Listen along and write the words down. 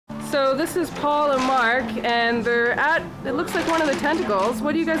So this is Paul and Mark, and they're at, it looks like one of the tentacles.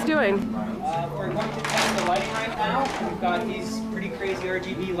 What are you guys doing? We're going to test the lighting right now. We've got these pretty crazy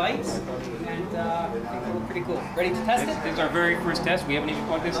RGB lights, and I think they look pretty cool. Ready to test it? This is our very first test. We haven't even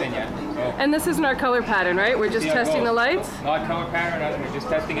plugged this in yet. So. And this isn't our color pattern, right? We're just testing the lights? Not color pattern, we're just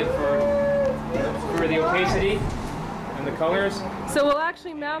testing it for the opacity and the colors. So we'll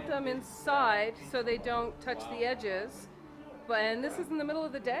actually mount them inside so they don't touch the edges. And this is in the middle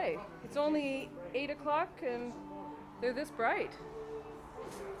of the day. It's only 8 o'clock and they're this bright.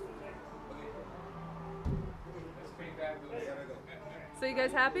 So you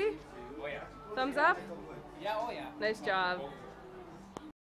guys happy? Oh yeah. Thumbs up? Yeah, oh yeah. Nice job.